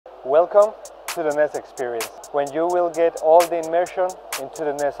Welcome to the NESA experience, when you will get all the immersion into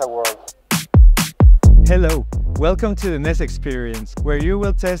the NESA world. Hello, welcome to the NESA experience, where you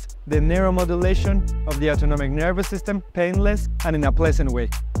will test the neuromodulation of the autonomic nervous system painless and in a pleasant way.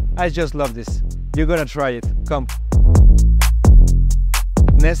 I just love this. You're gonna try it. Come.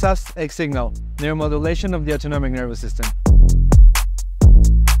 NESA's X-signal, neuromodulation of the autonomic nervous system.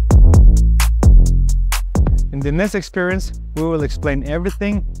 In the NESA experience, we will explain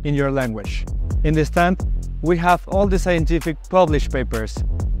everything in your language. In the stand, we have all the scientific published papers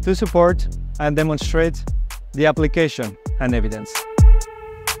to support and demonstrate the application and evidence.